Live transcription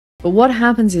But what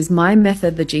happens is my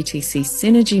method, the GTC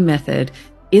Synergy method,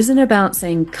 isn't about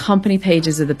saying company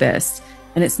pages are the best.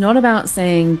 And it's not about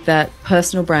saying that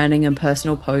personal branding and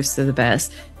personal posts are the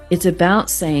best. It's about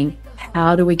saying,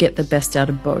 how do we get the best out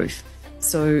of both?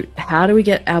 So how do we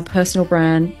get our personal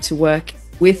brand to work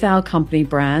with our company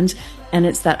brand? And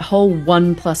it's that whole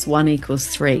 1 + 1 =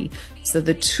 3. So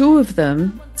the two of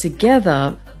them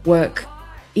together work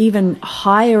even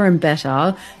higher and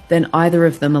better than either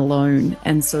of them alone.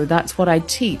 And so that's what I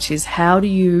teach, is how do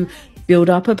you build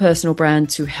up a personal brand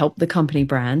to help the company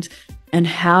brand? And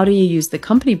how do you use the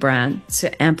company brand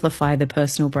to amplify the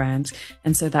personal brand?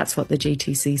 And so that's what the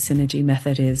GTC Synergy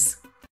method is.